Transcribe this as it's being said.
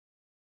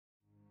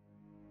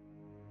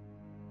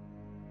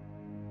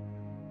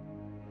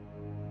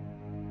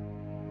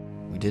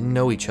didn't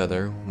know each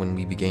other when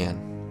we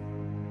began.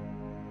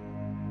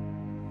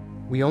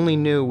 We only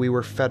knew we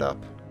were fed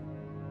up.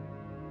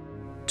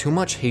 Too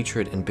much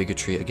hatred and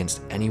bigotry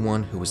against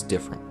anyone who was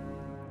different.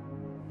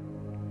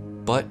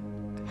 But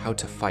how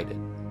to fight it.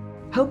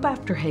 Hope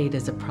After Hate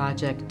is a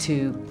project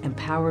to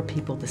empower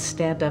people to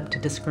stand up to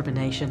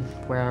discrimination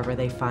wherever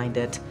they find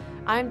it.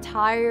 I'm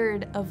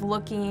tired of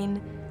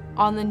looking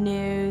on the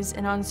news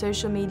and on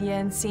social media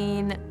and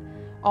seeing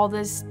all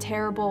this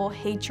terrible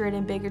hatred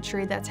and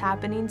bigotry that's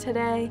happening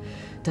today.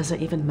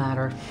 Doesn't even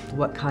matter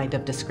what kind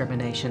of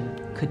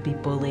discrimination. Could be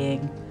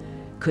bullying,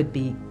 could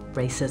be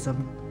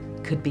racism,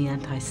 could be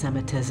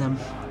anti-Semitism.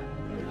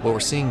 What we're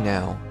seeing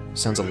now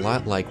sounds a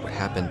lot like what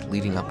happened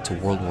leading up to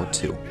World War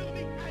II.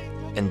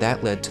 And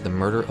that led to the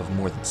murder of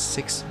more than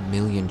 6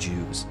 million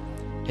Jews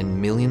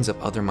and millions of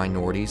other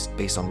minorities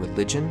based on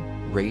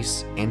religion,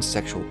 race, and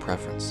sexual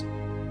preference.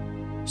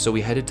 So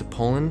we headed to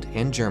Poland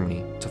and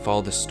Germany to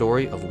follow the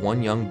story of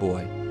one young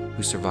boy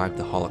who survived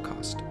the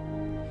Holocaust.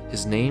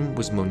 His name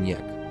was Moniek,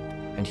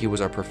 and he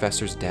was our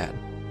professor's dad.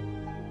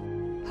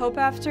 Hope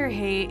After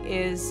Hate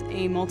is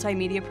a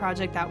multimedia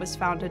project that was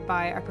founded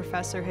by our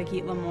professor,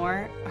 Hagit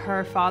Limor.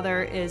 Her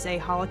father is a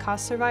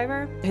Holocaust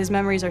survivor. His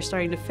memories are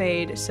starting to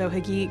fade, so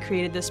Hagit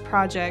created this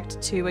project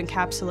to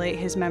encapsulate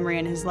his memory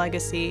and his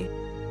legacy.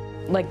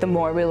 Like, the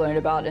more we learned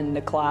about in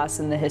the class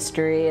and the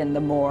history, and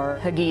the more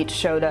Hagit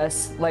showed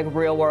us like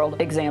real-world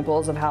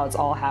examples of how it's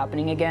all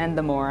happening again,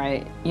 the more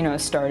I,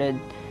 started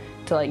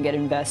to get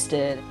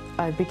invested.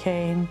 I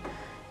became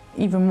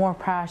even more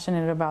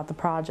passionate about the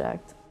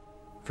project.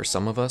 For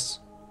some of us,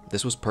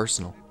 this was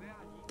personal.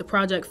 The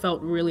project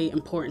felt really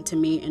important to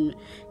me and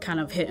kind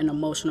of hit an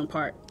emotional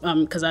part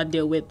because I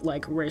deal with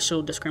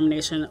racial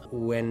discrimination.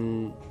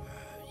 When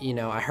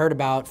I heard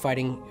about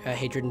fighting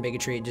hatred and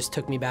bigotry, it just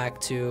took me back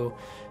to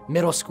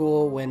middle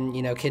school when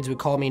kids would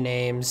call me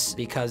names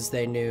because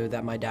they knew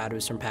that my dad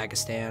was from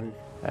Pakistan.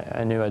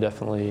 I knew I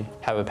definitely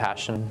have a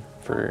passion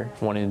for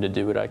wanting to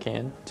do what I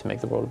can to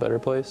make the world a better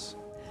place.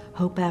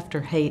 Hope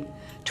After Hate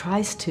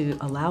tries to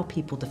allow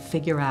people to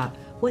figure out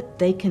what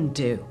they can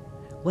do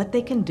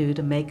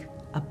to make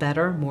a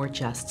better, more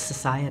just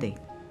society.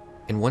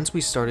 And once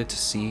we started to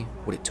see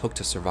what it took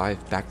to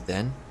survive back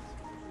then,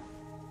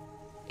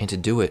 and to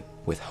do it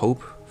with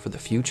hope for the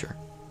future,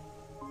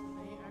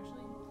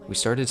 we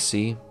started to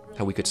see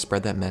how we could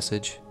spread that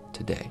message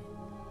today.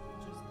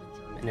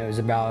 And it was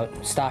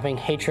about stopping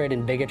hatred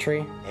and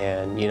bigotry.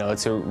 And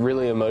it's a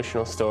really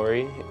emotional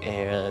story,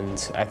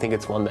 and I think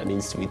it's one that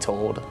needs to be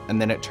told. And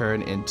then it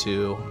turned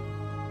into,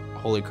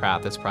 holy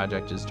crap, this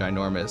project is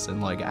ginormous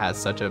and it has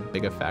such a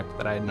big effect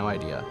that I had no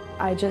idea.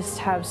 I just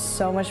have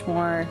so much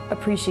more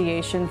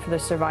appreciation for the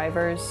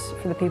survivors,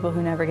 for the people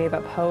who never gave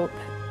up hope.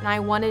 And I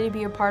wanted to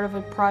be a part of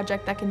a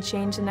project that can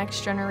change the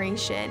next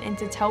generation and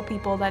to tell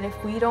people that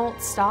if we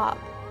don't stop,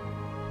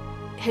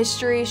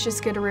 history is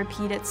just going to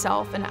repeat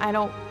itself, and I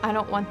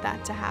don't want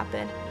that to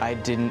happen. I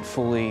didn't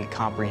fully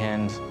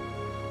comprehend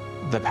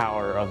the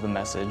power of the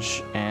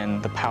message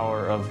and the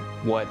power of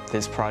what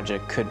this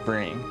project could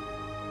bring.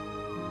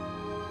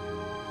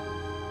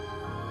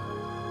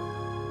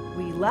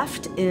 We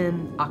left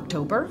in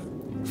October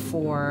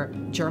for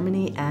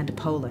Germany and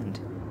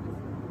Poland.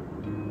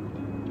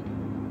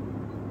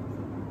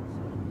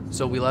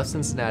 So we left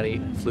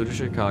Cincinnati, flew to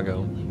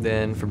Chicago,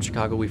 then from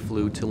Chicago we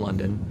flew to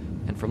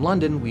London, and from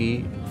London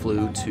we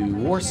flew to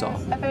Warsaw.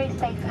 A very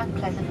safe and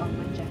pleasant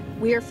onward journey.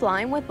 We are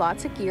flying with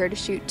lots of gear to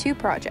shoot 2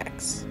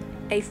 projects.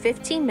 A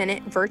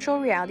 15-minute virtual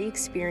reality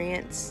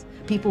experience.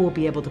 People will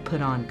be able to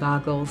put on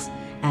goggles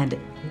and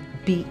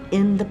be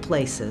in the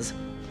places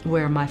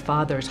where my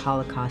father's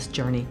Holocaust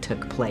journey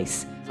took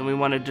place. And we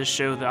wanted to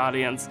show the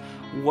audience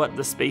what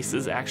the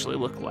spaces actually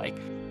look like.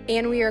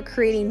 And we are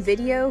creating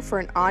video for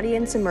an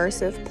audience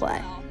immersive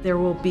play. There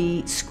will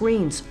be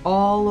screens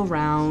all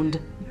around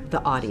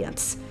the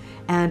audience,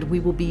 and we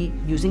will be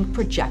using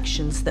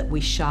projections that we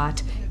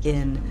shot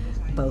in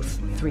both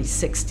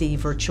 360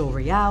 virtual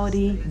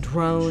reality,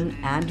 drone,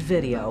 and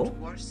video.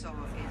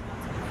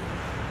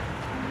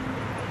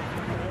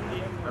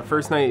 Our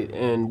first night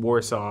in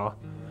Warsaw,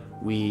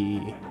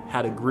 we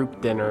had a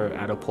group dinner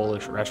at a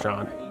Polish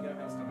restaurant.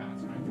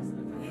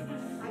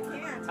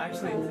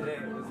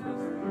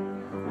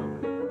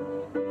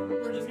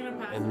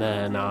 And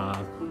then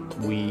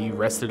we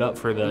rested up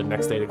for the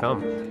next day to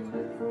come.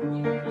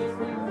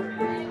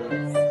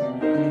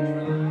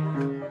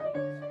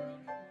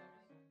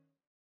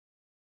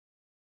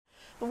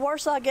 The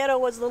Warsaw Ghetto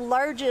was the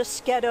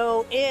largest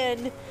ghetto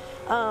in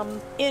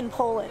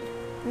Poland,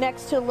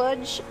 next to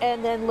Łódź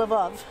and then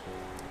Lvov.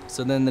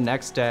 So then the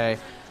next day,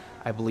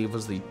 I believe,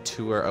 was the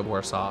tour of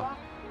Warsaw.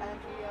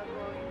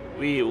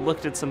 We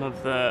looked at some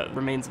of the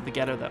remains of the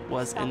ghetto that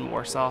was in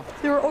Warsaw.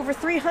 There were over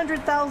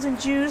 300,000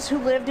 Jews who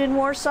lived in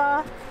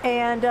Warsaw,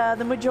 and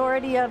the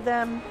majority of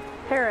them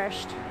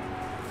perished.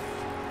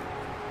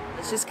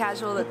 It's just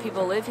casual that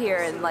people live here,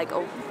 and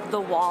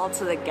the wall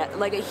to the ghetto,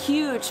 a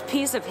huge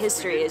piece of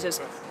history is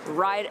just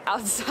right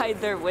outside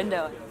their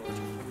window.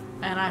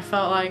 And I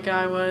felt like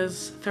I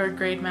was 3rd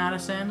grade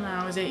Madison.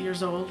 I was 8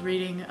 years old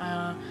reading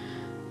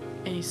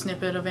any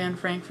snippet of Anne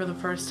Frank for the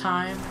first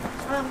time.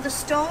 The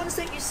stones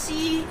that you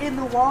see in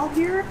the wall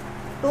here,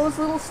 those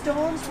little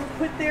stones were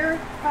put there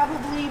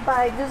probably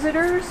by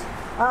visitors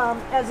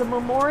as a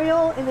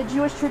memorial. In the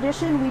Jewish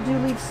tradition, we do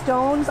leave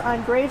stones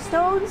on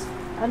gravestones,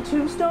 on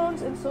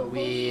tombstones, and so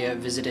we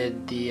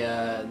visited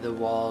the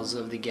walls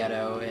of the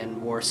ghetto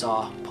in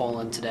Warsaw,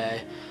 Poland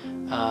today,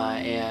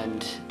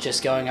 and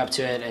just going up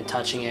to it and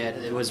touching it,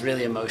 it was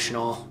really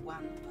emotional.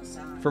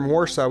 From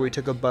Warsaw, we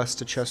took a bus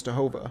to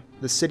Częstochowa,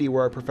 the city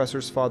where our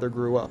professor's father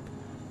grew up.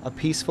 A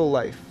peaceful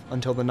life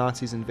until the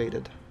Nazis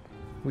invaded.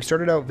 We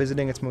started out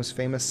visiting its most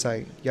famous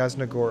site,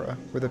 Jasna Gora,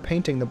 where the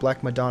painting The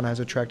Black Madonna has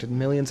attracted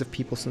millions of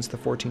people since the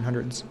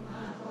 1400s.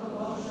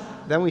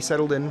 Then we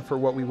settled in for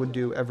what we would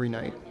do every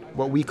night,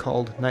 what we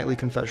called nightly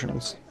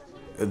confessionals.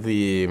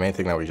 The main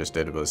thing that we just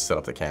did was set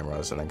up the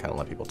cameras and then kind of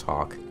let people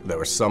talk. There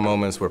were some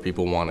moments where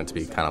people wanted to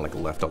be kind of like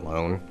left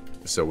alone,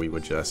 so we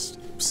would just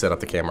set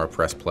up the camera,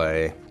 press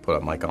play, put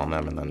a mic on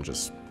them, and then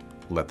just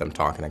let them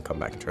talk and then come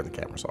back and turn the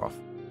cameras off.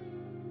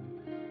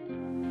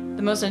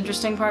 The most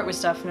interesting part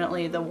was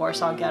definitely the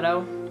Warsaw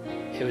Ghetto.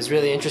 It was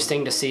really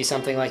interesting to see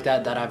something like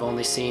that I've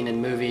only seen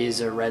in movies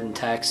or read in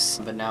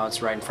texts, but now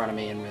it's right in front of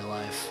me in real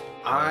life.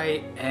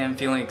 I am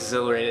feeling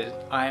exhilarated.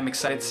 I am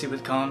excited to see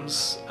what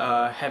comes,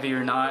 heavy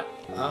or not.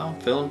 I'm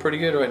feeling pretty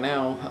good right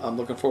now. I'm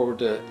looking forward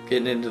to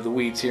getting into the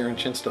weeds here in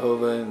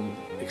Częstochowa and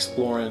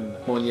exploring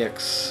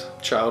Moniek's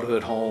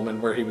childhood home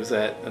and where he was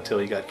at until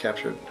he got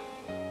captured.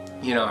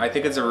 You know, I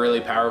think it's a really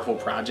powerful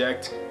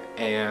project,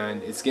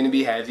 and it's going to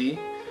be heavy,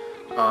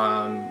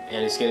 and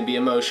it's going to be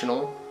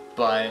emotional,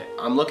 but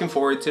I'm looking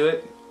forward to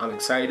it. I'm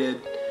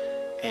excited,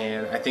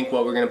 and I think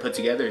what we're going to put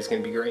together is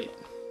going to be great.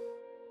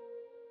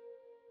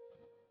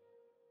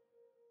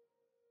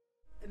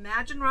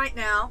 Imagine right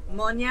now,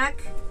 Moniek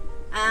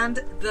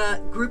and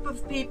the group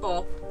of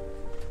people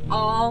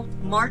all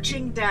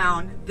marching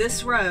down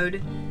this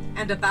road,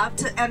 and about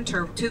to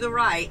enter to the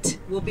right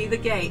will be the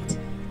gate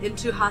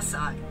into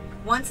Hasag.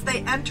 Once they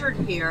entered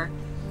here,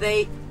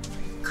 they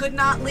could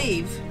not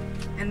leave,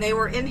 and they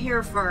were in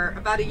here for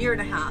about a year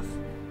and a half.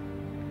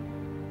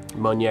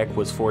 Moniek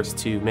was forced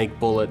to make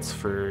bullets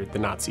for the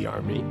Nazi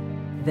army.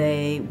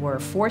 They were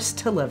forced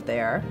to live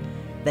there.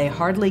 They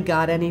hardly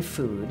got any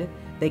food.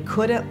 They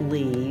couldn't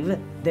leave.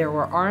 There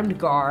were armed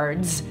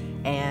guards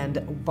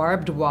and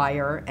barbed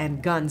wire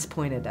and guns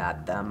pointed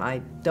at them. I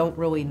don't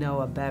really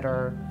know a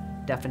better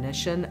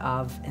definition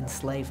of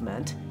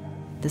enslavement.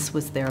 This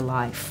was their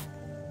life.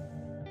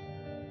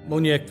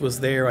 Moniek was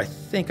there, I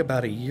think,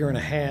 about a year and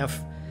a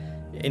half,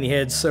 and he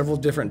had several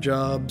different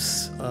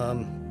jobs,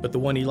 but the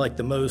one he liked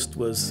the most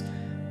was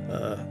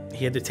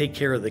he had to take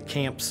care of the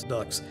camp's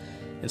ducks.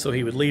 And so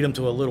he would lead them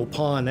to a little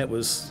pond that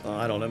was,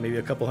 I don't know, maybe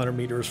a couple hundred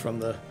meters from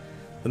the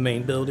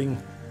main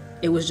building.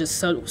 It was just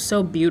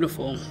so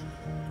beautiful,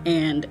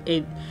 and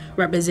it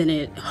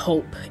represented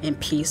hope and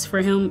peace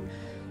for him.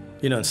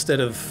 You know, instead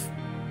of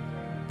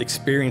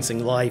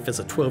experiencing life as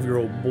a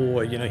 12-year-old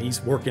boy, you know,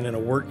 he's working in a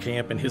work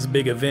camp, and his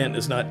big event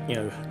is not, you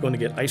know, going to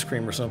get ice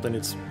cream or something,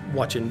 it's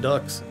watching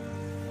ducks.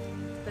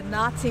 The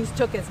Nazis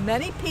took as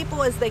many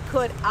people as they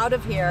could out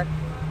of here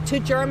to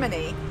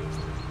Germany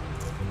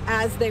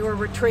as they were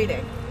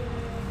retreating.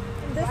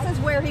 This is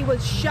where he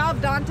was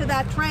shoved onto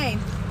that train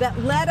that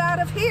led out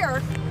of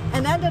here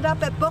and ended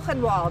up at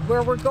Buchenwald,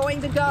 where we're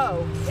going to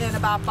go in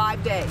about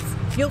 5 days.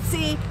 You'll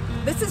see,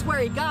 this is where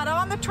he got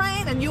on the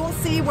train, and you will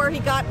see where he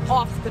got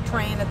off the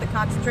train at the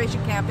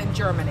concentration camp in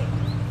Germany.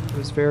 It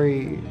was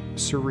very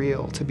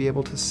surreal to be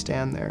able to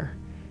stand there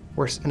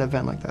where an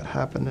event like that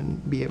happened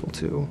and be able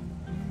to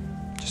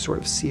just sort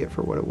of see it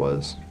for what it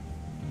was.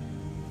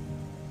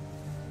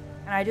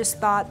 And I just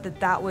thought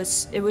that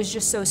it was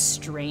just so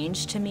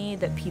strange to me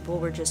that people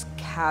were just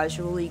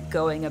casually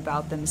going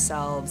about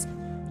themselves.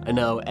 I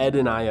know Ed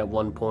and I at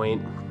one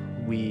point,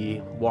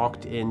 we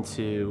walked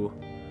into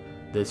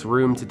this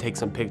room to take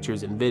some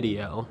pictures and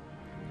video,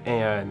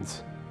 and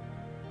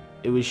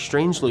it was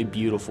strangely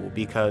beautiful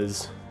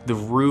because the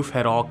roof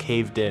had all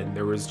caved in.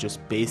 There was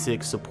just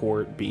basic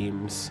support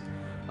beams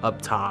up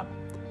top,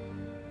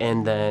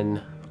 and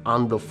then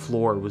on the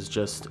floor was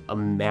just a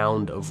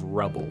mound of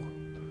rubble.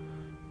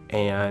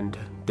 And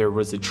there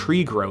was a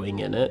tree growing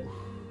in it,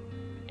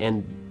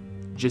 and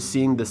just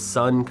seeing the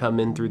sun come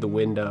in through the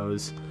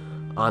windows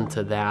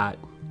onto that,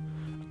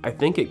 I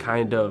think it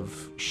kind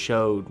of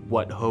showed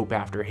what Hope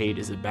After Hate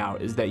is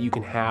about, is that you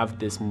can have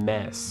this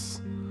mess,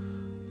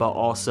 but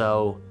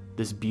also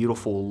this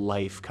beautiful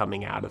life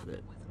coming out of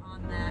it.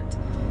 On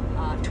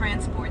that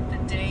transport the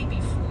day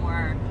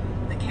before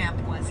the camp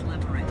was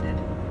liberated.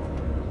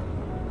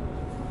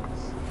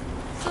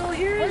 So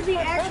here is the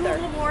actual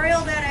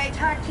memorial that I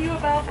talked to you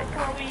about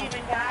before we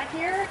even got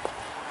here.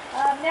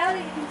 Now that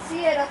you can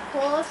see it up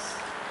close,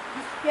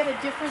 you get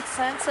a different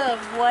sense of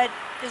what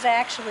is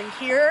actually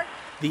here.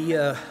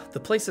 The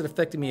place that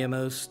affected me the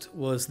most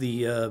was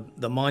the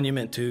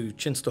monument to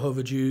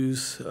Częstochowa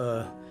Jews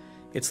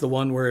It's the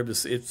one where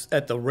it's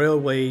at the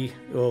railway,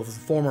 well, the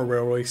former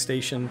railway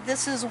station.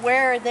 This is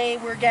where they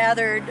were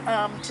gathered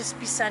to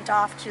be sent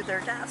off to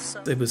their deaths.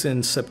 So. It was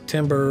in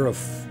September of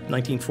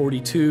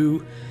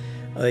 1942.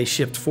 They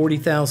shipped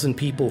 40,000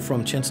 people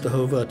from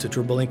Częstochowa to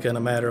Treblinka in a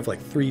matter of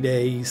like 3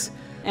 days.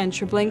 And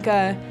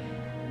Treblinka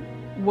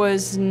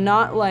was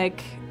not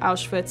like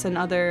Auschwitz and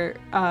other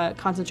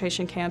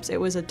concentration camps. It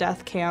was a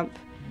death camp,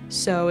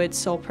 so its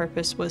sole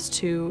purpose was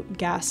to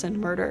gas and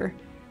murder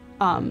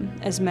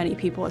as many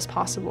people as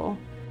possible.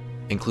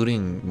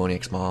 Including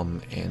Monique's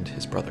mom and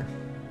his brother.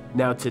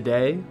 Now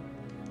today,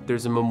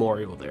 there's a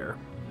memorial there.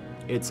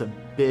 It's a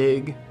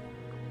big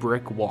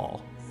brick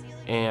wall,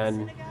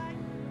 and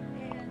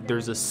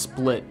there's a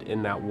split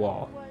in that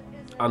wall.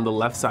 On the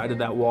left side of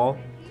that wall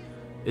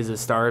is a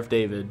Star of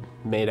David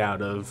made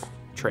out of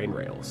train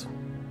rails.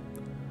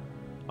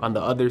 On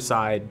the other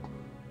side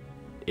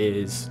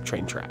is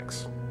train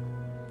tracks.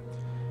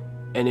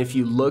 And if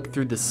you look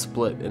through the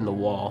split in the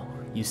wall,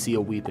 you see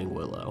a weeping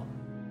willow.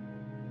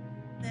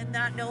 And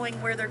not knowing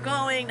where they're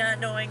going, not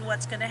knowing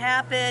what's going to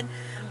happen,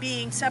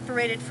 being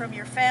separated from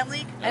your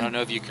family. I don't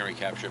know if you can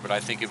recapture it, but I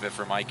think of it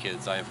for my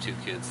kids. I have 2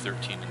 kids,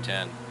 13 and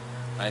 10.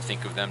 I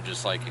think of them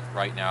just like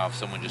right now, if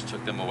someone just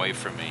took them away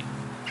from me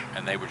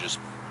and they were just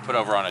put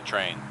over on a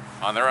train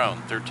on their own,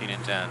 13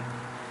 and 10,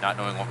 not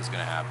knowing what was going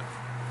to happen.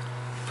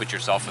 Put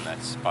yourself in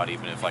that spot,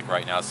 even if like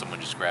right now someone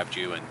just grabbed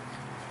you and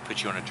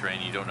put you on a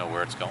train, you don't know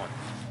where it's going.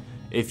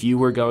 If you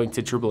were going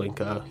to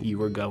Treblinka, you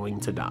were going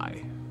to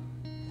die.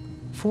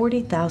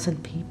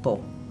 40,000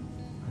 people.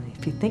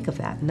 If you think of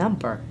that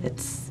number,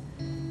 it's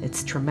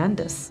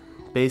tremendous.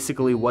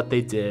 Basically what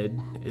they did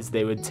is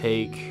they would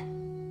take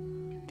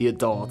the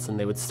adults and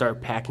they would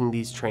start packing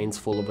these trains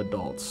full of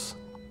adults.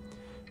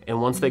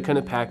 And once they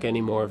couldn't pack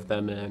any more of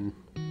them in,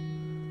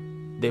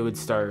 they would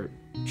start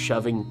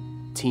shoving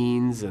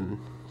teens and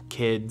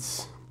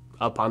kids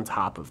up on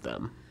top of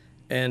them.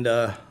 And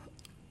I'm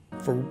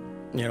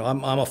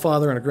a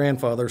father and a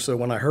grandfather, so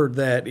when I heard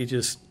that, it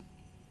just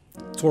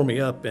tore me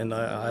up, and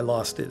I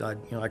lost it.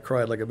 I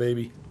cried like a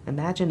baby.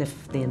 Imagine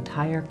if the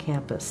entire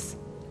campus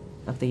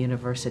of the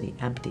university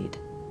emptied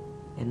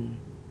in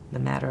the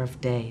matter of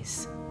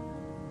days.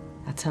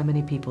 That's how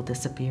many people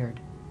disappeared,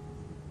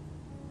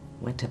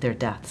 went to their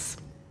deaths.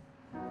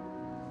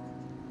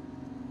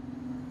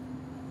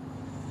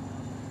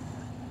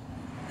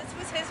 This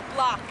was his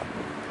block.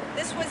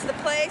 This was the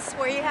place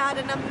where he had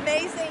an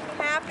amazing,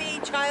 happy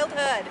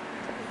childhood.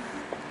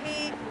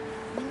 He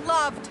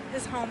loved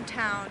his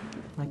hometown.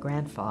 My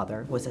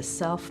grandfather was a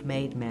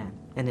self-made man,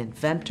 an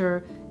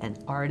inventor, an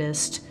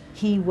artist.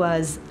 He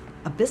was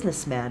a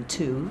businessman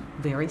too,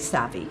 very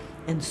savvy.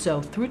 And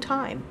so through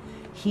time,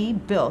 he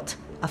built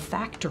a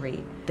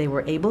factory. They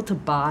were able to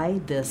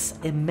buy this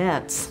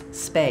immense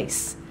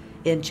space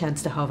in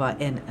Częstochowa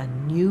in a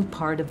new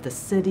part of the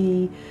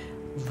city,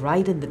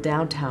 right in the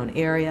downtown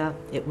area.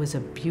 It was a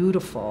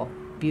beautiful,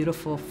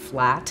 beautiful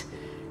flat,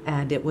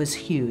 and it was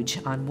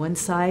huge. On one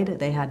side,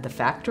 they had the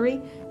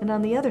factory, and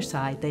on the other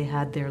side, they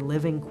had their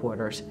living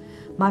quarters.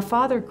 My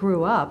father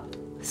grew up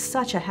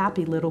such a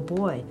happy little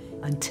boy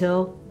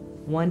until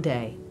one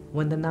day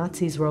when the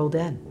Nazis rolled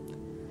in.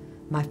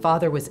 My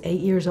father was 8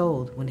 years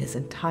old when his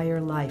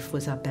entire life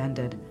was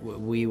upended.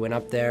 We went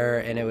up there,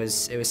 and it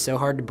was so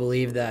hard to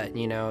believe that,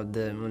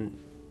 when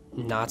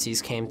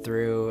Nazis came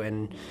through,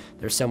 and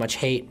there's so much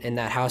hate in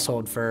that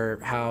household for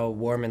how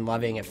warm and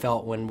loving it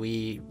felt when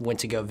we went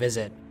to go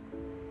visit.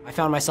 I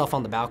found myself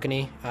on the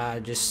balcony,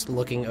 just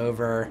looking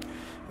over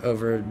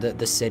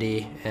the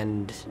city,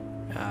 and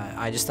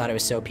I just thought it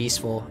was so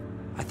peaceful.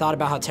 I thought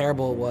about how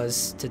terrible it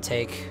was to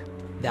take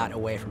that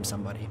away from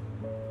somebody.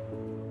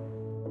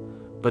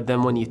 But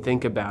then when you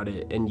think about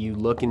it and you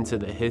look into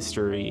the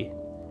history,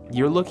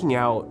 you're looking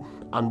out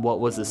on what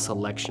was a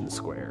selection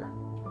square,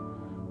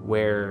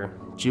 where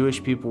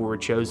Jewish people were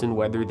chosen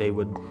whether they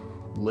would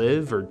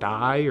live or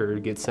die or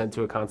get sent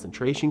to a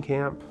concentration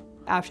camp.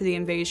 After the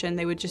invasion,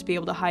 they would just be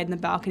able to hide in the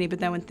balcony, but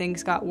then when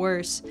things got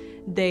worse,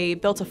 they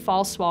built a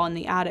false wall in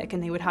the attic,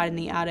 and they would hide in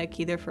the attic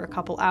either for a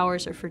couple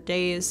hours or for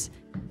days.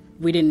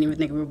 We didn't even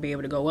think we would be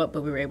able to go up,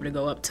 but we were able to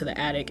go up to the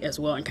attic as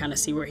well and kind of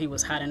see where he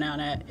was hiding out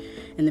at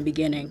in the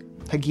beginning.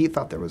 Hagit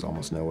thought there was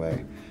almost no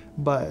way,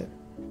 but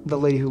the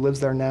lady who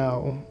lives there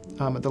now,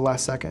 at the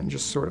last second,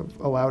 just sort of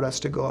allowed us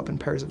to go up in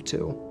pairs of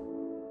 2.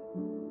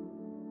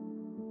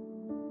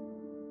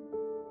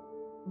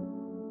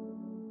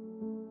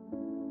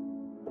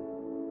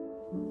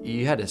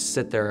 You had to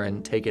sit there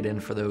and take it in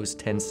for those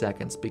 10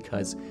 seconds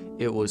because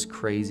it was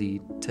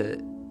crazy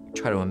to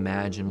try to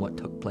imagine what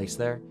took place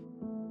there.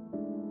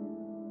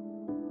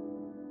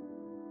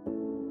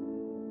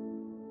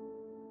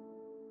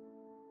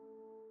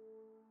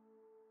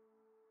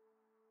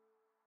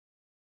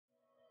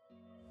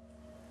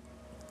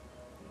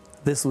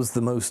 This was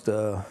the most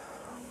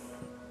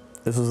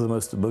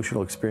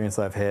emotional experience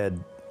I've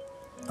had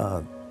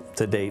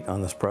to date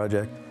on this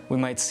project. We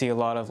might see a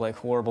lot of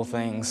horrible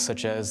things,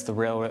 such as the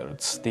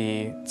railroads,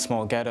 the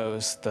small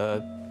ghettos,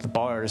 the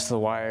bars, the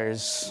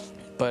wires,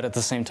 but at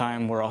the same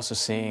time we're also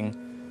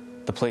seeing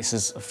the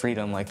places of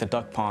freedom, like the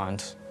duck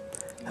pond.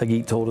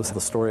 Hagit told us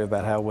the story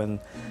about how when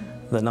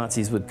the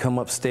Nazis would come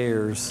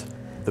upstairs,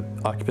 the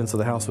occupants of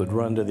the house would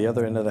run to the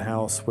other end of the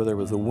house where there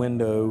was a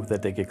window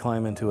that they could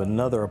climb into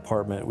another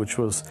apartment, which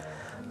was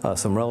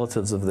some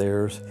relatives of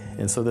theirs.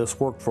 And so this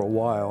worked for a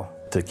while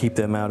to keep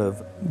them out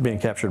of being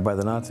captured by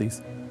the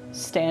Nazis.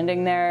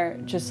 Standing there,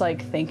 just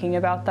like thinking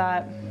about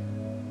that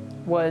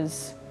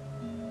was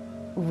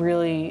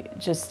really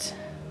just,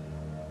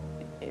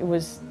 it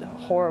was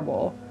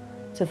horrible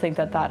to think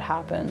that that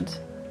happened.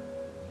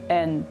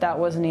 And that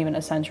wasn't even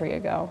a century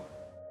ago.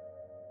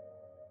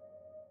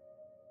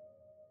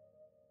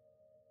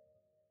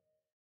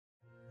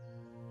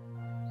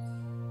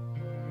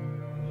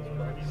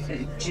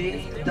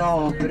 Dzień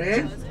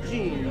dobry.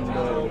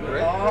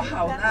 Oh,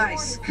 how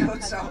nice.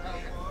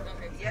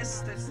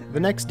 The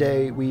next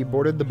day, we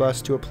boarded the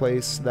bus to a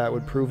place that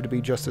would prove to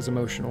be just as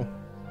emotional.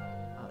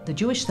 The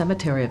Jewish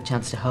cemetery of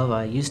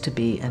Częstochowa used to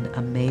be an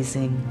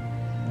amazing,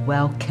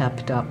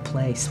 well-kept-up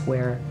place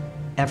where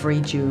every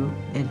Jew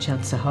in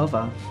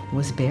Częstochowa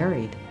was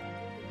buried.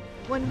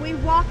 When we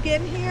walk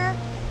in here,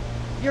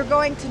 you're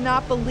going to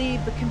not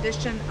believe the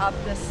condition of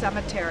this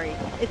cemetery.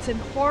 It's in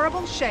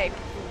horrible shape.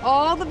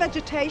 All the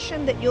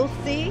vegetation that you'll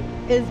see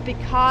is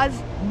because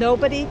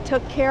nobody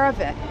took care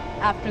of it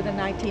after the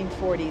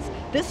 1940s.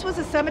 This was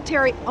a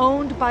cemetery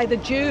owned by the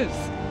Jews.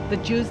 The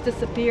Jews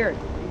disappeared.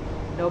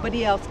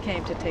 Nobody else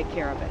came to take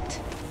care of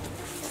it.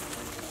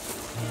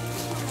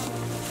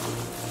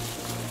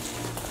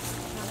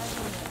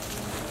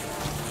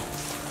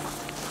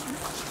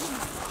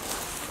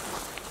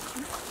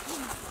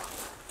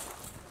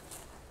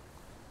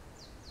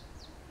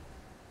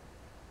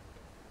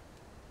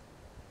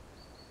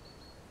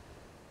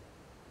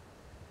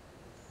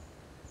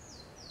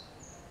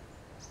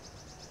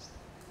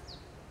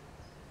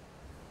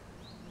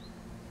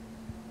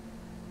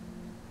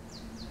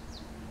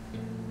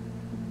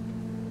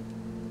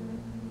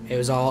 It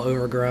was all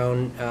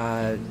overgrown.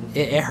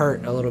 It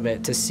hurt a little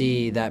bit to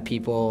see that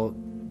people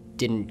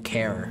didn't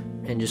care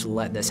and just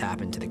let this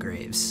happen to the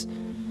graves.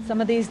 Some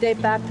of these date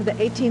back to the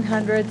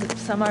 1800s,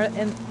 some are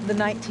in the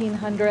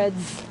 1900s.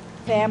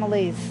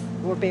 Families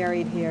were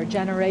buried here,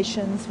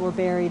 generations were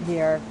buried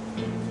here.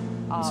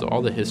 So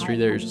all the history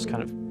there is just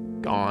kind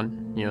of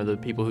gone. You know, the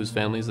people whose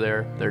families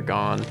there, they're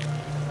gone.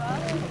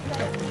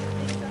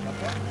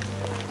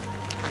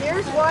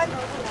 Here's one.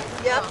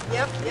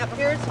 Yep.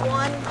 Here's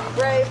one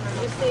grave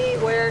you see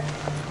where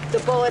the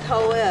bullet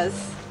hole is.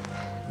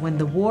 When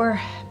the war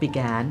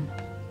began,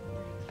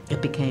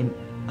 it became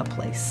a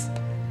place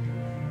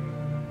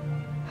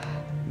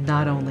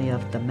not only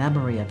of the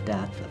memory of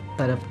death,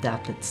 but of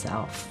death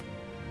itself.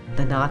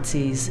 The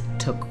Nazis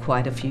took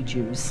quite a few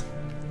Jews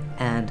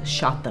and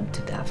shot them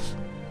to death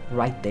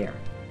right there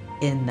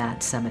in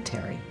that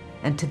cemetery.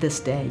 And to this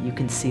day, you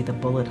can see the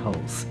bullet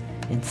holes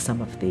in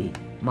some of the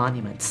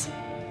monuments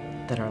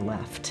that are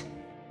left.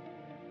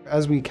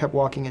 As we kept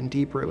walking in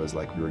deeper, it was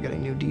like we were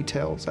getting new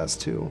details as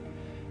to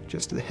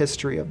just the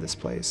history of this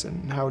place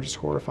and how just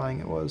horrifying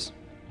it was.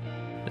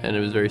 And it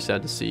was very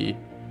sad to see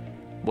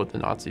what the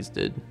Nazis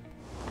did.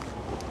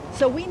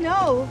 So we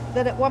know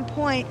that at one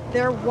point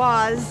there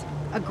was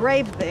a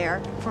grave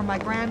there for my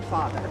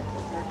grandfather,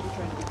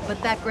 but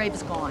that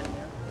grave's gone.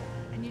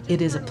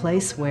 It is a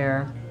place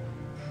where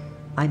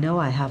I know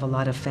I have a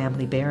lot of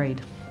family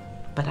buried,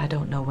 but I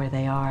don't know where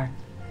they are,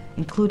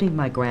 including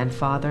my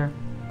grandfather.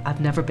 I've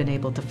never been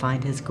able to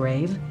find his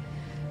grave.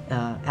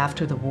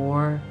 After the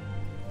war,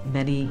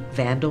 many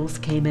vandals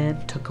came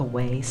in, took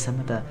away some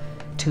of the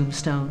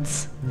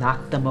tombstones,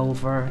 knocked them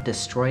over,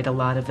 destroyed a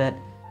lot of it.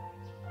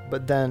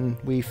 But then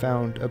we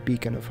found a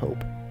beacon of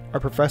hope.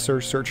 Our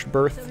professor searched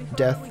birth,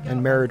 death,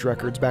 and marriage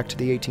records back to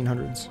the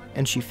 1800s,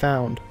 and she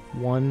found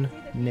one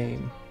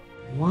name.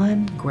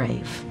 One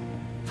grave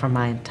for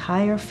my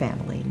entire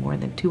family, more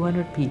than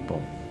 200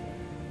 people.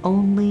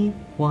 Only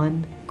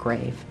one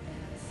grave.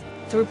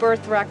 Through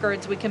birth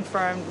records, we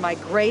confirmed my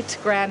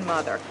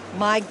great-grandmother,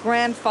 my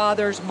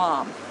grandfather's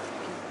mom.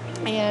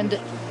 And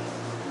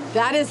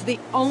that is the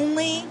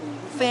only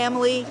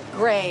family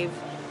grave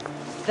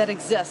that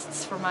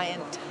exists for my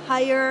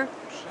entire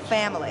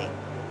family,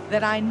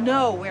 that I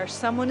know where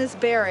someone is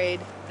buried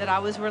that I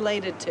was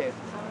related to.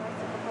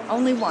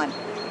 Only one.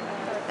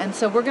 And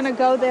so we're gonna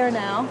go there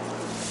now.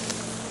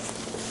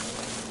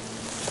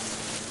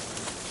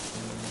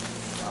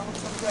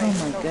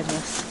 Oh my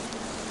goodness.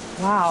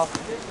 Wow.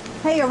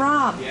 Hey,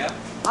 Yoram. Yeah?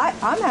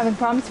 I'm having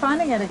problems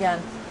finding it again.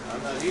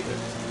 I'm not either.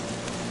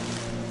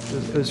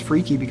 It was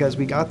freaky because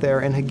we got there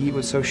and Hagit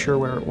was so sure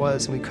where it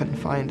was and we couldn't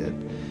find it.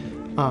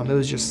 It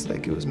was just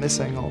like it was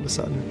missing all of a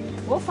sudden.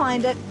 We'll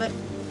find it, but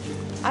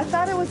I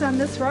thought it was on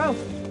this row.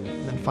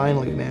 And then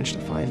finally we managed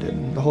to find it,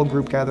 and the whole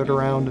group gathered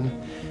around and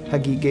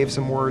Hagit gave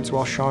some words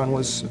while Sean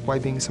was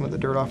wiping some of the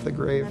dirt off the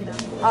grave.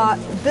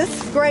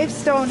 This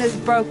gravestone is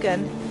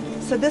broken.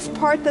 So this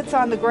part that's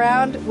on the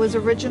ground was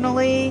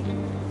originally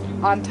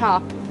on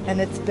top,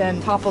 and it's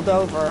been toppled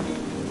over.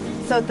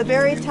 So at the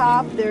very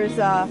top, there's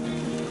a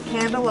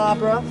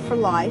candelabra for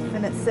life,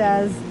 and it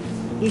says,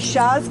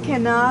 Ishaz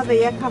kena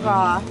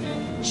v'yekara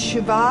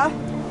Tshuva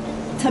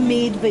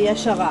Tamid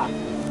V'Yeshara,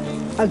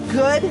 a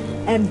good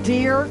and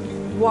dear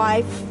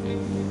wife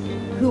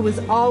who was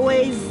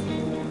always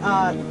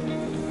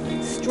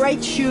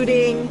straight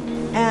shooting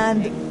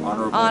and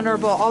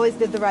honorable, always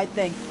did the right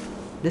thing.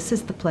 This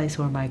is the place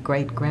where my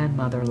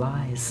great-grandmother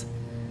lies.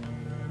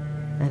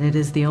 And it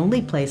is the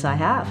only place I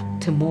have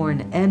to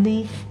mourn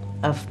any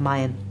of my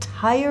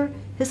entire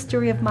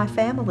history of my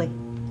family.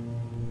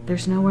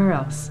 There's nowhere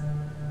else,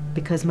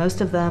 because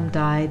most of them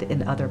died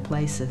in other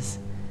places.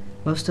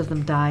 Most of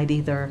them died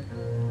either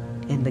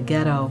in the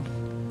ghetto,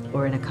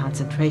 or in a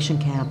concentration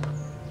camp,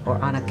 or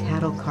on a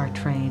cattle car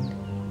train,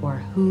 or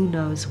who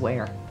knows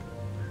where.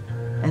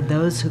 And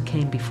those who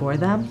came before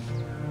them,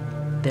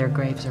 their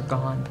graves are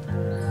gone.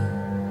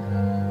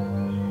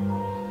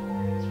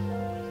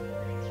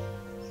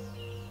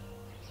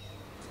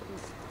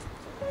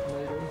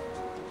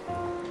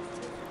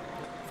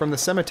 From the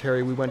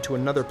cemetery, we went to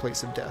another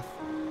place of death.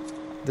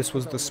 This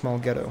was the small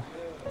ghetto,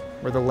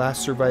 where the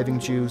last surviving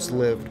Jews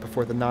lived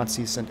before the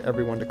Nazis sent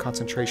everyone to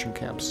concentration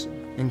camps,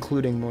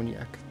 including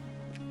Moniek.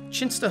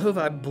 Częstochowa,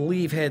 I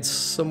believe, had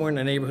somewhere in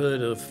the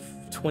neighborhood of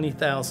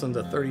 20,000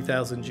 to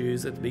 30,000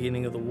 Jews at the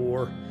beginning of the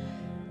war,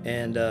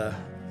 and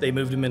they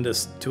moved them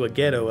into a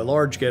ghetto, a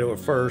large ghetto at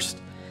first,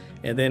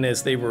 and then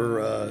as they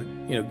were,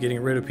 getting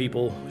rid of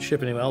people,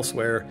 shipping them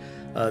elsewhere,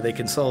 they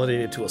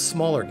consolidated to a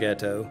smaller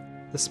ghetto.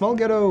 The small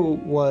ghetto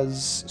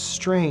was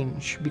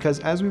strange because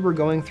as we were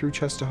going through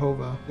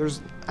Częstochowa,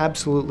 there's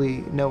absolutely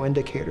no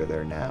indicator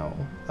there now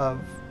of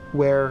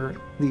where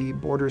the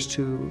borders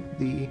to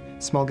the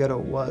small ghetto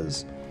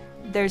was.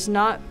 There's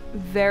not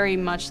very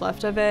much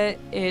left of it.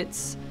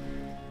 It's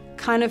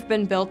kind of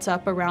been built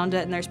up around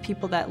it, and there's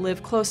people that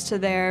live close to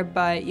there,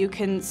 but you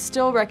can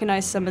still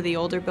recognize some of the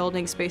older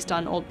buildings based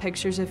on old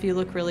pictures if you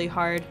look really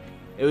hard.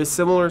 It was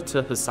similar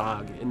to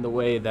Hasag in the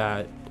way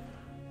that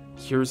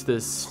here's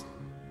this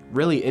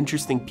really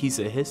interesting piece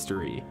of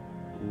history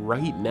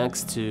right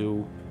next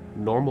to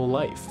normal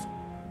life.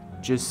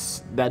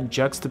 Just that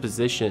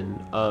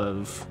juxtaposition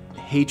of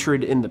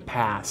hatred in the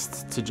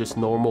past to just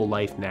normal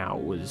life now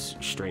was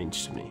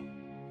strange to me.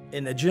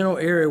 In the general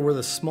area where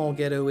the small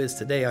ghetto is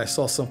today, I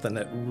saw something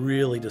that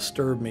really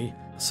disturbed me.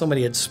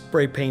 Somebody had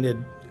spray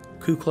painted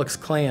Ku Klux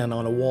Klan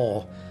on a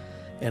wall,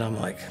 and I'm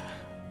like,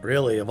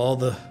 really, of all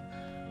the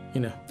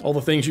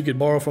things you could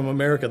borrow from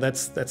America,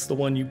 that's the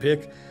one you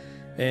pick?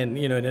 And,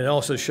 and it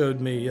also showed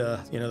me,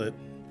 that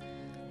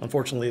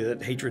unfortunately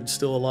that hatred's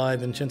still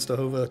alive in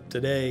Częstochowa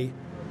today.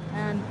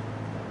 And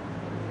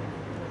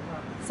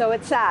so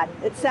it's sad.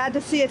 It's sad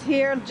to see it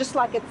here, just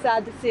like it's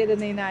sad to see it in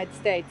the United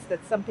States,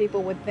 that some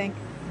people would think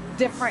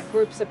different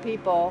groups of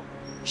people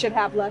should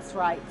have less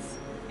rights.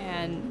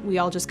 And we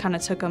all just kind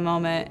of took a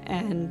moment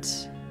and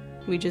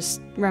we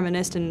just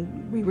reminisced,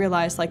 and we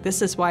realized,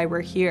 this is why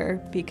we're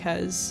here,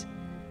 because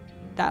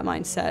that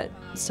mindset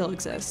still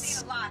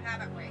exists.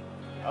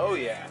 Oh,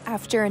 yeah.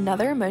 After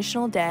another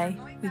emotional day,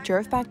 we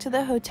drove back to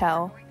the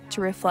hotel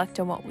to reflect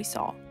on what we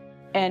saw.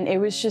 And it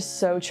was just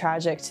so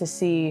tragic to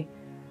see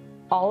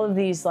all of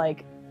these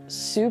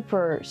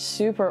super,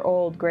 super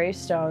old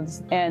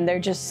gravestones, and they're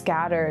just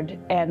scattered,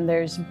 and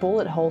there's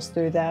bullet holes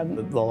through them.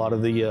 A lot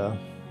of the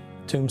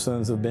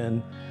tombstones have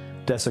been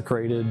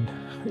desecrated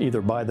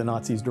either by the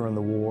Nazis during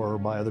the war or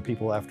by other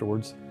people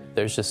afterwards.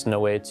 There's just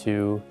no way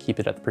to keep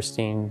it at the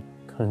pristine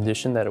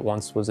condition that it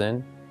once was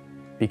in,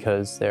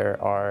 because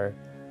there are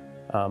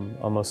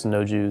almost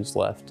no Jews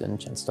left in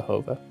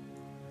Częstochowa.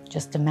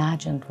 Just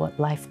imagined what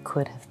life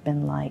could have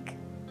been like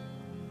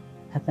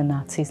had the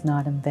Nazis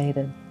not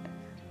invaded.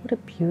 What a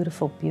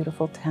beautiful,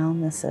 beautiful town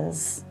this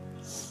is.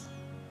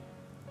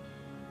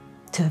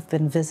 To have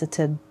been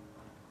visited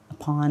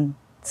upon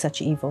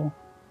such evil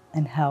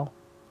and hell.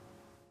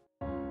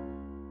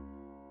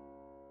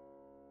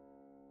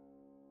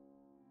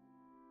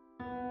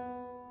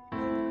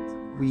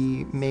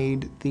 We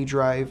made the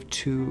drive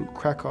to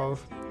Krakow,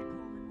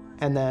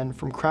 and then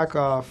from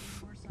Krakow,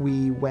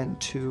 we went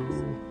to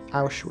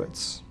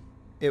Auschwitz.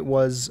 It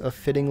was a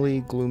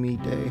fittingly gloomy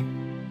day.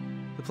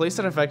 The place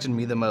that affected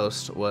me the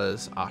most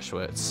was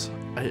Auschwitz.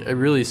 I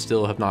really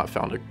still have not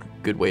found a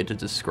good way to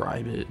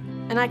describe it.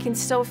 And I can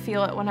still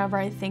feel it whenever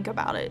I think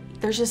about it.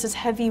 There's just this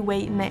heavy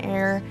weight in the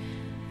air.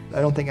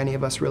 I don't think any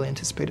of us really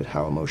anticipated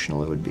how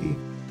emotional it would be.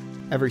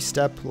 Every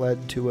step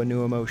led to a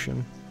new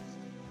emotion.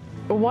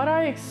 What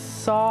I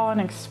saw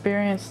and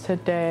experienced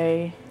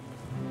today,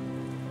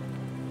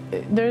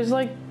 there's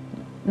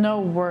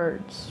no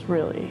words,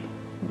 really.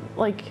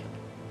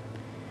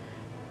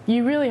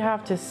 You really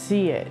have to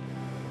see it,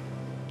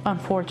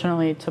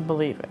 unfortunately, to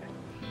believe it.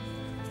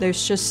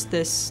 There's just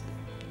this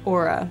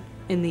aura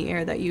in the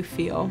air that you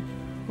feel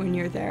when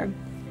you're there.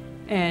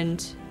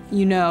 And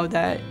you know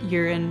that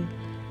you're in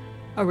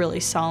a really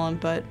solemn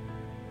but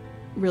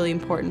really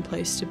important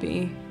place to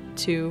be,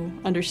 to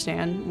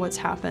understand what's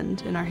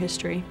happened in our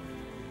history.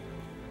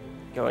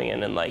 Going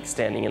in and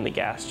standing in the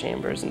gas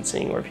chambers and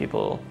seeing where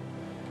people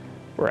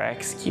were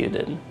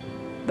executed,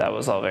 that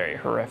was all very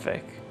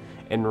horrific.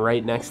 And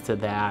right next to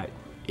that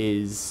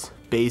is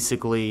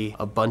basically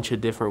a bunch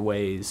of different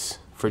ways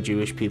for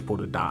Jewish people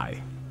to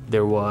die.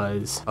 There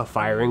was a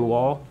firing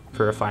wall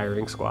for a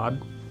firing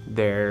squad.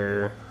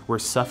 There were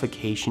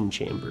suffocation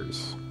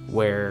chambers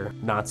where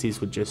Nazis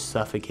would just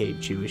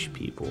suffocate Jewish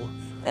people.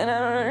 And I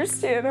don't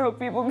understand how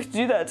people could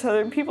do that to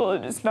other people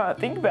and just not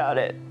think about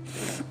it.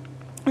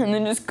 And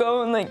then just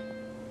go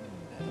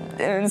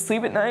and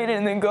sleep at night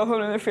and then go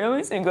home to their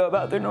families and go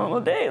about their normal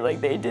day.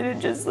 Like, they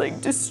didn't just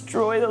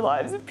destroy the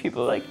lives of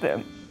people like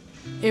them.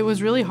 It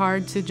was really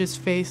hard to just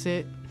face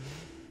it,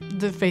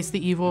 to face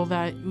the evil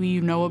that we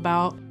know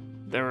about.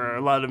 There were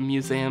a lot of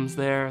museums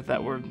there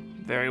that were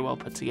very well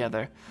put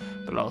together,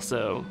 but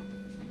also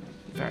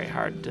very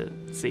hard to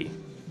see.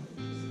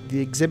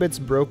 The exhibits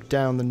broke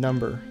down the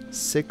number,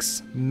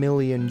 6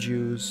 million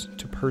Jews,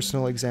 to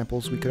personal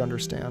examples we could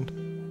understand.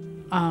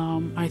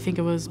 I think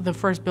it was the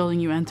first building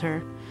you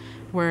enter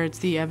where it's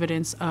the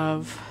evidence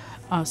of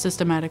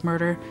systematic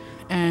murder,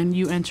 and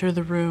you enter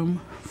the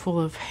room full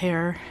of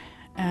hair,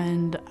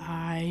 and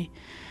I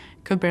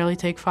could barely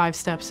take 5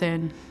 steps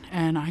in,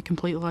 and I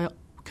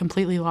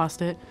completely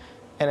lost it.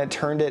 And it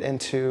turned it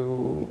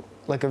into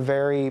like a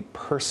very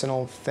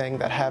personal thing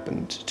that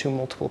happened to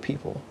multiple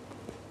people.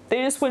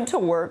 They just went to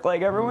work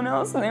like everyone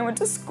else, and they went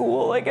to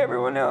school like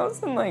everyone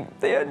else, and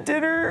they had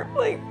dinner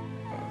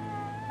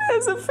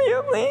as a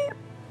family.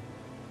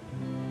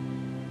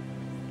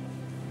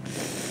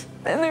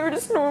 And they were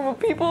just normal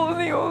people, and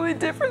the only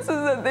difference is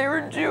that they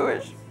were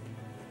Jewish.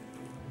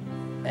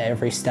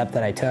 Every step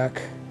that I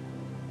took,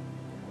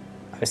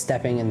 I was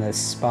stepping in this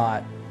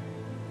spot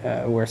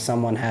where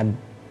someone had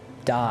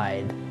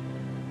died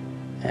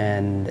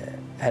and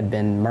had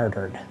been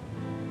murdered,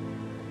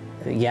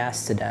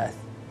 gassed to death.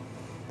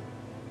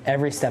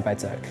 Every step I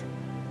took,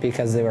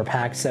 because they were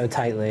packed so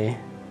tightly.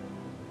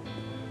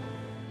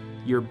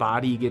 Your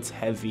body gets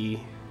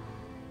heavy,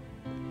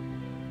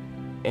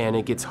 and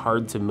it gets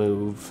hard to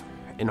move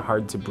and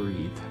hard to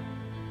breathe.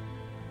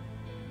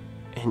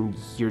 And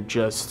you're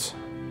just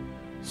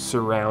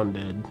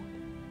surrounded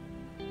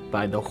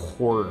by the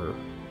horror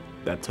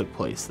that took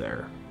place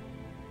there.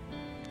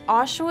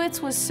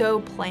 Auschwitz was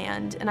so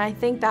planned, and I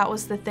think that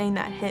was the thing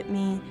that hit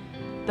me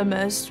the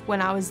most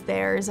when I was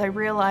there, is I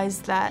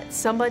realized that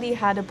somebody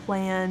had to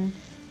plan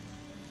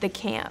the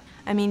camp.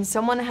 I mean,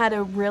 someone had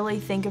to really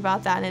think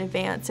about that in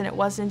advance, and it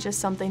wasn't just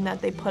something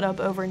that they put up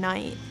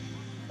overnight.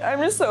 I'm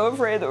just so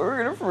afraid that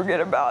we're gonna forget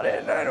about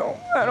it, and I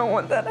don't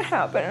want that to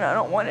happen, and I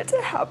don't want it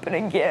to happen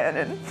again.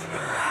 And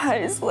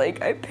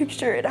I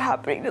picture it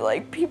happening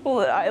to people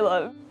that I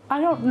love. I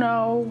don't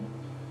know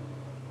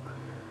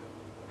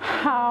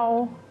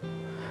how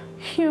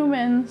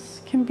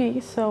humans can be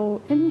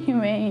so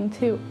inhumane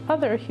to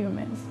other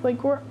humans.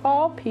 We're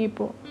all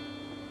people.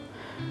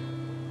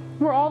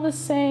 We're all the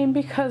same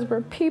because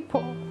we're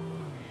people.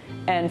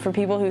 And for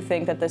people who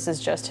think that this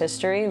is just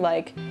history,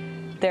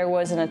 there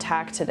was an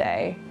attack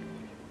today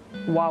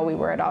while we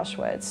were at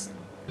Auschwitz.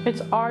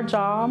 It's our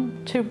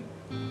job to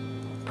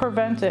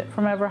prevent it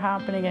from ever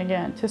happening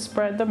again, to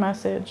spread the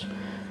message.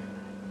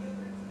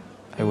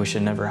 I wish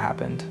it never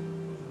happened.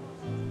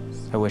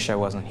 I wish I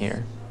wasn't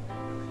here.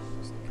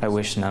 I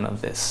wish none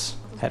of this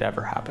had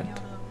ever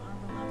happened.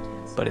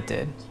 But it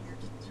did.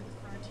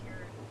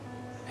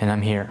 And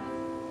I'm here.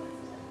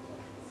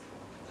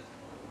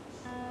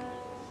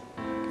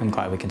 I'm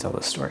glad we can tell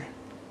this story.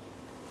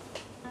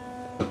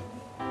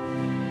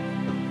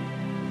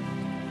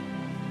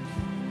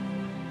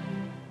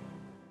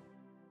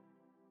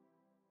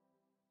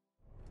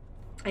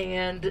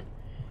 And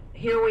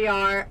here we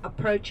are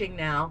approaching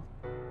now.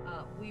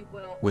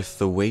 With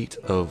the weight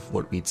of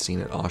what we'd seen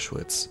at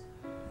Auschwitz,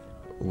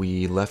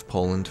 we left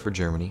Poland for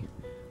Germany,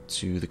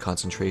 to the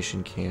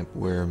concentration camp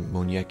where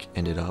Moniek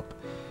ended up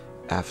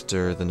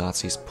after the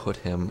Nazis put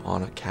him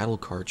on a cattle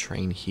car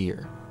train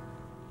here.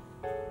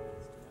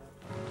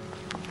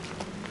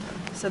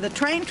 So the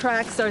train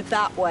tracks are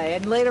that way,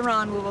 and later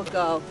on we will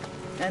go.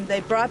 And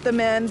they brought them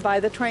in by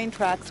the train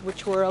tracks,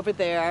 which were over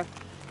there,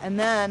 and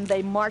then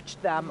they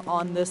marched them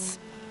on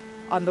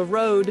the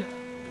road,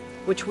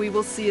 which we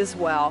will see as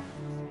well.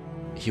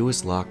 He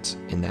was locked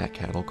in that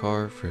cattle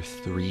car for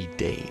 3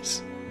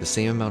 days. The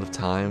same amount of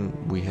time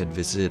we had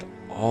visited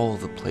all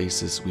the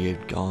places we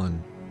had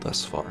gone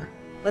thus far.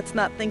 Let's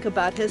not think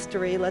about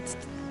history, let's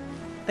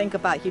think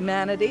about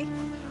humanity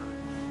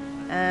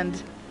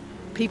and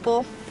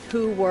people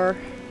who were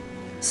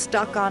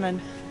stuck on a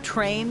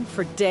train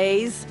for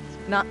days,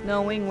 not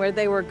knowing where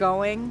they were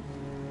going.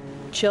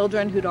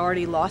 Children who'd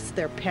already lost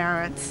their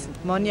parents.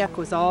 Moniek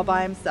was all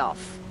by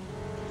himself.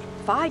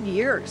 5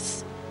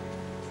 years,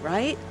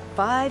 right?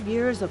 5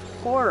 years of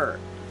horror.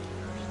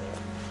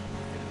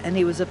 And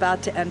he was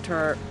about to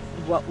enter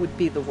what would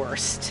be the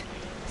worst.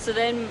 So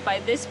then by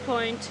this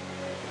point,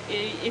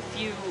 if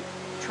you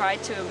try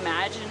to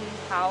imagine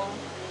how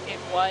it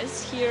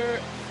was here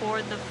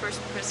for the first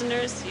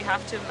prisoners, you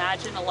have to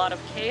imagine a lot of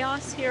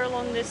chaos here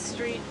along this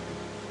street,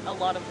 a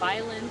lot of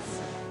violence.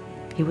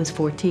 He was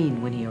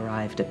 14 when he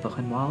arrived at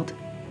Buchenwald.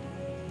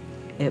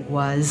 It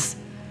was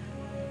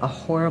a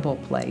horrible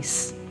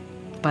place.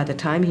 By the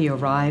time he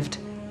arrived,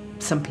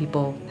 some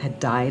people had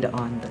died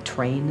on the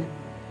train.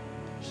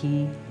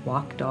 he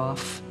walked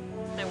off.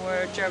 There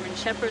were German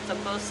shepherds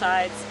on both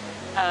sides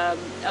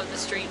of the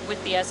street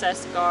with the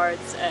SS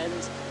guards, and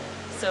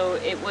so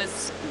it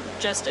was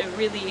just a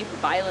really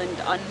violent,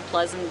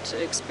 unpleasant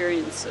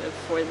experience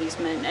for these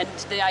men. And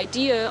the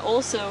idea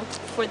also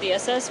for the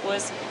SS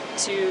was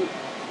to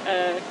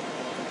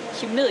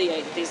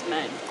humiliate these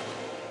men.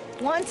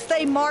 Once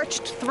they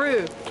marched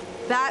through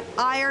that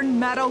iron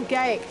metal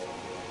gate,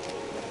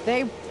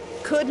 they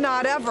could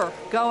not ever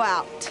go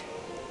out.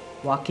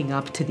 Walking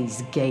up to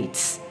these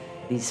gates,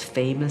 these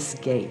famous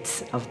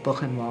gates of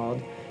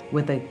Buchenwald,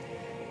 with a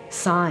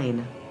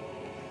sign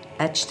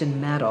etched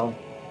in metal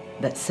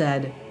that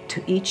said,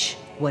 "To each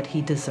what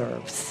he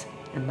deserves."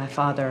 And my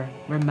father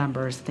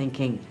remembers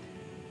thinking,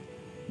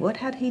 what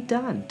had he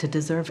done to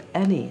deserve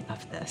any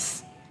of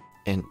this?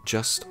 And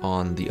just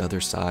on the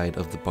other side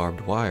of the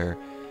barbed wire,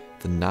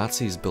 the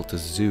Nazis built a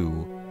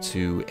zoo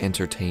to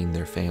entertain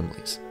their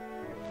families.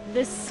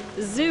 This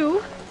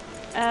zoo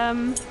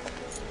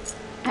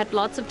had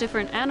lots of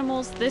different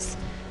animals. This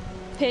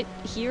pit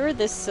here,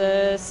 this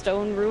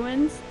stone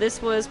ruins,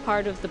 this was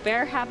part of the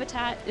bear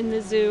habitat in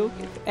the zoo.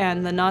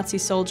 And the Nazi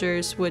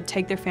soldiers would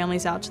take their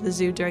families out to the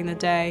zoo during the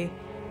day,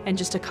 and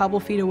just a couple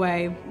feet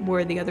away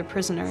were the other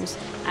prisoners.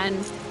 And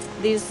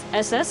these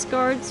SS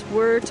guards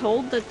were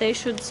told that they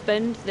should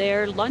spend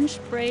their lunch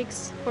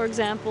breaks, for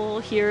example,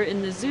 here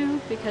in the zoo,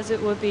 because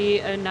it would be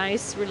a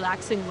nice,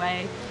 relaxing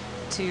way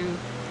to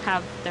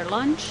have their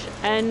lunch.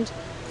 And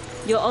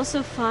you'll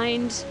also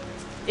find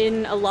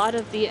in a lot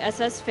of the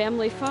SS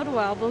family photo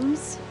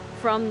albums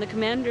from the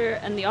commander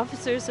and the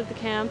officers of the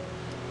camp,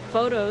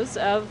 photos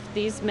of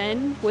these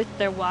men with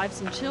their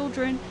wives and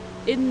children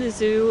in the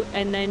zoo,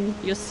 and then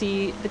you'll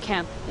see the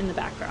camp in the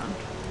background.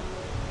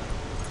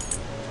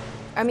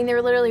 I mean, they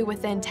were literally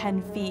within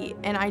 10 feet,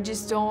 and I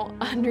just don't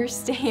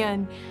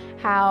understand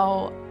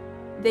how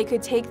they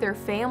could take their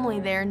family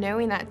there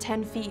knowing that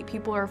 10 feet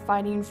people are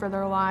fighting for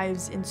their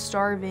lives and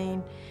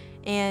starving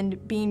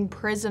and being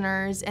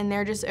prisoners, and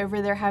they're just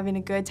over there having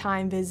a good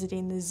time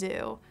visiting the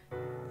zoo.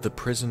 The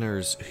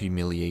prisoners'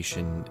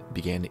 humiliation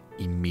began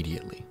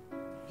immediately.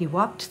 He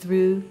walked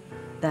through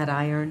that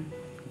iron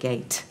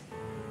gate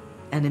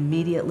and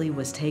immediately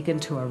was taken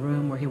to a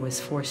room where he was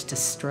forced to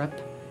strip.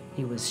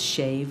 He was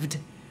shaved.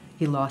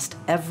 He lost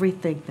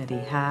everything that he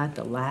had,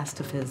 the last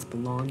of his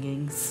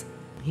belongings.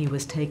 He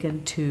was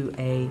taken to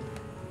a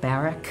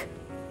barrack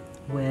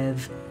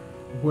with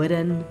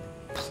wooden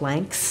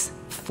planks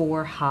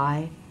 4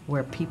 high,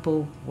 where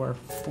people were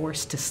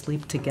forced to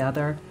sleep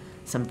together,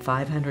 some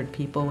 500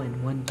 people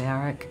in one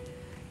barrack.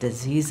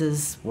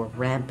 Diseases were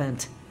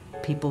rampant.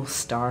 People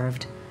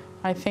starved.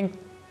 I think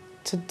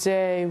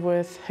today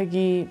with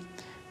Hagit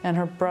and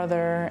her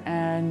brother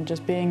and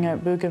just being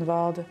at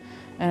Buchenwald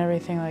and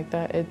everything like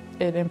that,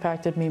 it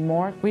impacted me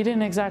more. We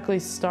didn't exactly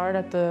start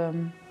at the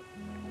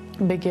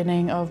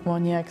beginning of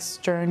Moniek's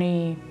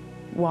journey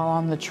while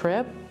on the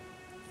trip,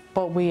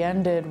 but we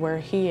ended where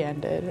he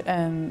ended,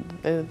 and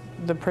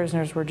the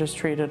prisoners were just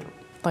treated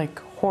like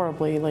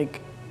horribly,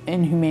 like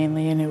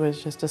inhumanely, and it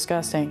was just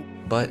disgusting.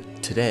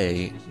 But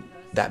today,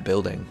 that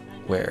building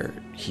where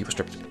he was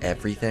stripped of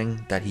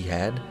everything that he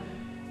had,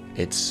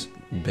 it's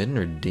been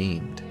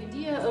redeemed. The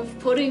idea of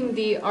putting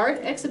the art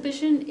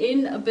exhibition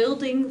in a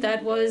building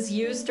that was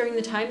used during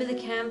the time of the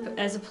camp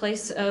as a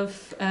place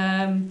of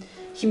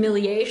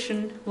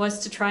humiliation was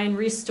to try and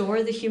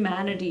restore the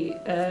humanity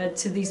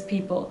to these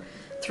people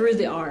through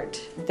the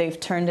art. They've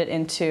turned it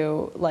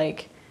into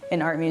like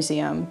an art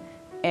museum,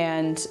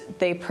 and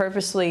they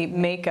purposely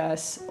make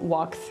us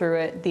walk through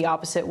it the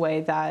opposite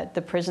way that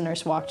the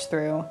prisoners walked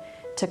through,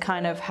 to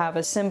kind of have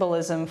a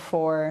symbolism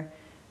for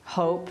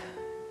hope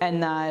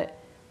and that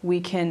we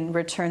can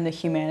return the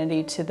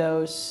humanity to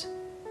those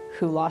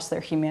who lost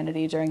their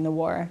humanity during the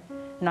war.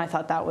 And I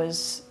thought that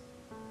was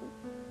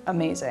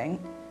amazing.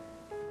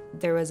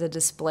 There was a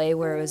display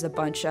where it was a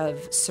bunch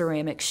of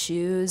ceramic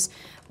shoes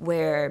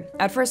where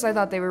at first I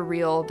thought they were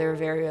real, they were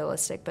very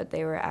realistic, but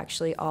they were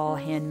actually all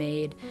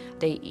handmade.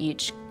 They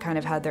each kind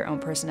of had their own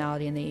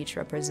personality, and they each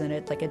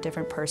represented like a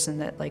different person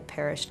that like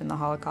perished in the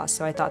Holocaust.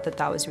 So I thought that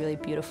that was really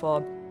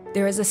beautiful.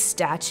 There was a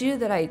statue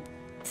that I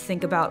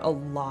think about a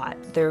lot.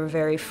 They were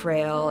very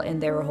frail,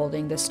 and they were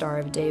holding the Star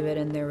of David,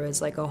 and there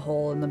was like a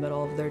hole in the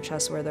middle of their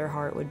chest where their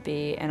heart would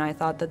be. And I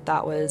thought that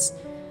that was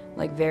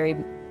like very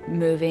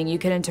moving. You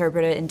could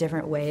interpret it in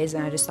different ways,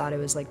 and I just thought it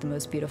was like the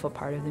most beautiful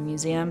part of the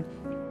museum.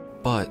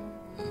 But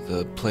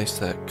the place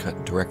that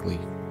cut directly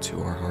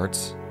to our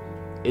hearts,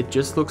 it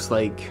just looks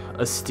like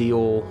a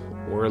steel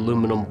or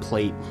aluminum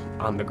plate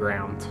on the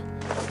ground.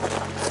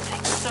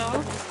 So,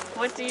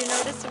 what do you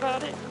notice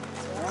about it?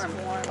 It's warm.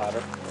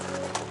 Hotter.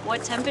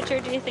 What temperature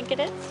do you think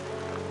it is?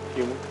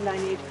 Humid.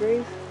 98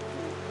 degrees.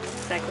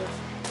 Exactly.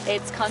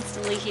 It's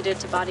constantly heated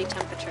to body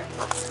temperature.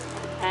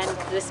 And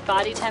this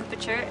body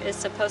temperature is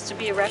supposed to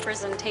be a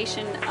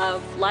representation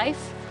of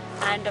life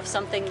and of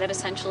something that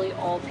essentially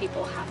all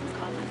people have in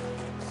common.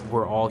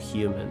 We're all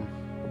human.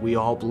 We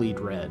all bleed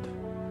red.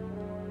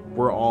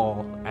 We're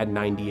all at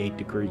 98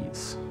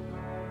 degrees.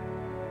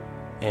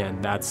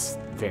 And that's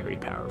very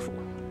powerful.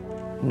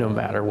 no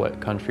matter what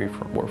country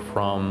we're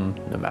from,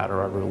 no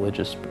matter our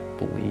religious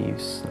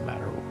beliefs, no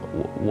matter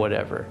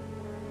whatever,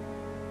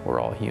 we're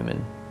all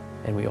human,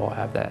 and we all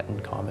have that in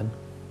common.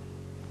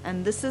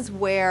 And this is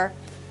where,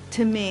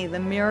 to me, the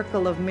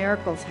miracle of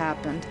miracles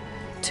happened.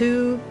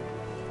 2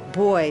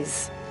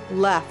 boys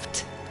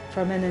left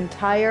from an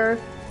entire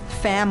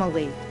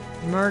family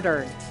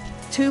murdered.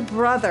 2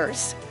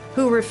 brothers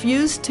who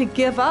refused to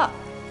give up.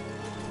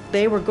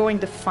 They were going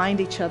to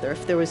find each other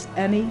if there was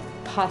any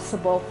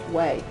possible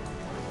way.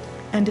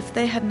 And if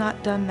they had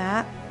not done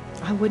that,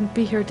 I wouldn't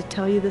be here to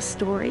tell you this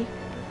story.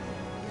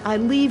 I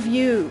leave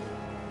you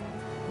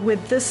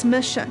with this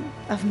mission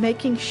of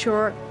making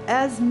sure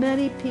as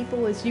many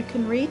people as you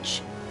can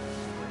reach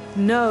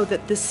know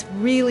that this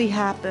really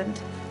happened.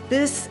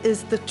 This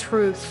is the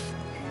truth.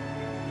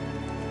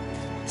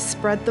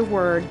 Spread the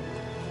word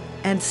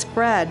and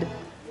spread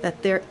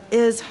that there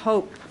is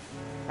hope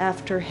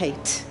after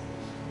hate.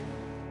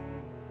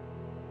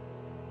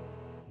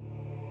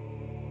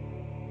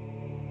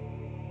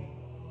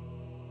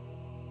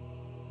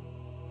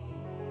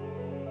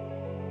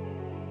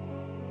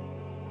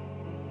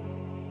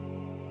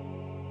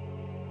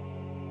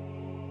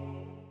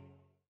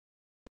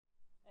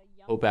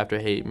 Hope after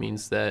hate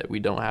means that we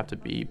don't have to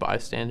be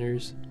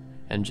bystanders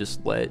and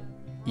just let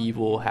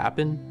evil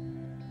happen.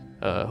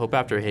 Hope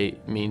after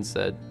hate means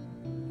that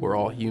we're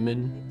all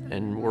human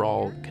and we're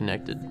all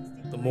connected.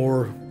 The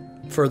more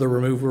further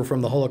removed we're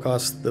from the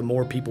Holocaust, the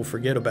more people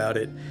forget about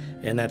it,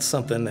 and that's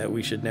something that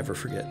we should never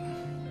forget.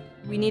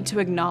 We need to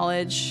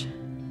acknowledge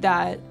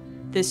that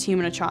this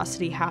human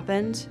atrocity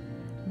happened,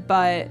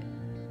 but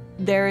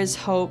there is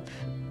hope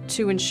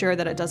to ensure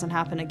that it doesn't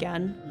happen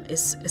again.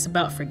 It's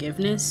about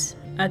forgiveness,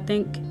 I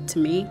think, to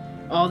me.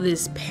 All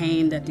this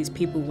pain that these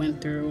people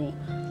went through,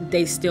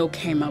 they still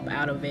came up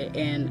out of it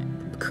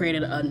and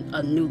created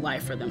a new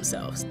life for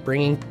themselves.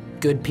 Bringing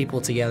good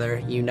people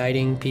together,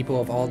 uniting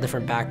people of all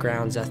different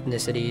backgrounds,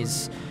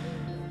 ethnicities,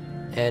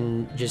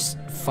 and just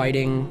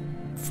fighting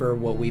for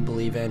what we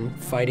believe in,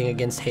 fighting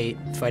against hate,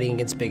 fighting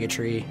against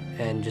bigotry,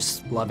 and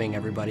just loving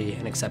everybody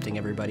and accepting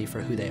everybody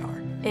for who they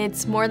are.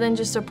 It's more than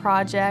just a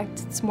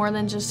project. It's more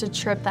than just a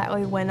trip that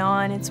we went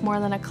on. It's more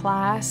than a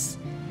class.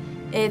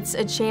 It's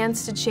a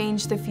chance to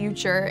change the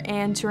future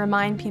and to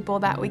remind people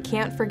that we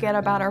can't forget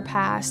about our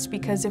past,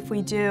 because if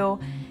we do,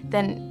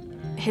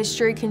 then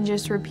history can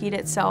just repeat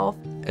itself.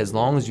 As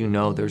long as you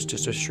know there's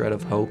just a shred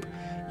of hope,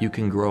 you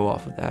can grow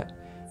off of that.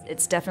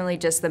 It's definitely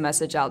just the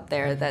message out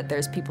there that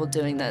there's people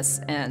doing this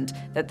and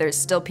that there's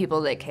still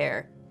people that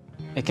care.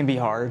 It can be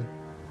hard,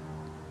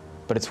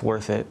 but it's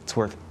worth it. It's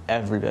worth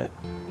every bit.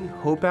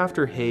 Hope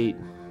after hate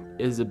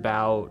is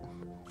about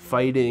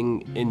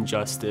fighting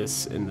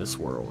injustice in this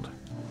world.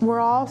 We're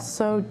all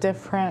so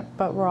different,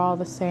 but we're all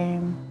the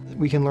same.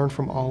 We can learn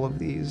from all of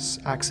these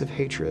acts of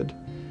hatred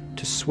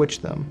to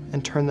switch them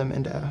and turn them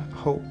into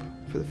hope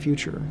for the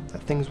future,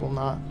 that things will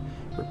not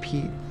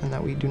repeat and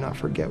that we do not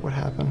forget what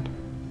happened.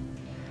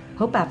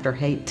 Hope after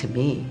hate, to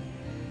me,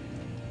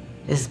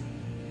 is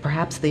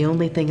perhaps the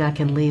only thing I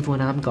can leave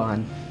when I'm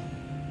gone.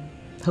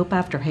 Hope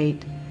after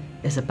hate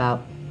is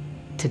about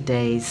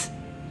today's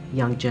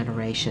young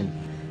generation.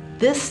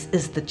 This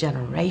is the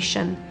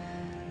generation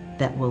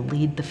that will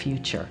lead the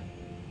future.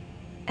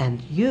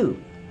 And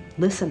you,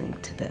 listening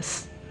to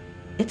this,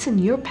 it's in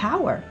your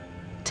power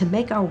to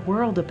make our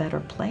world a better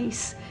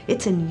place.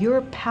 It's in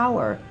your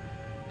power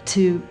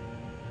to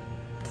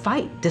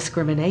fight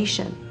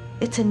discrimination.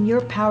 It's in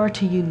your power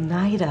to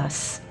unite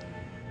us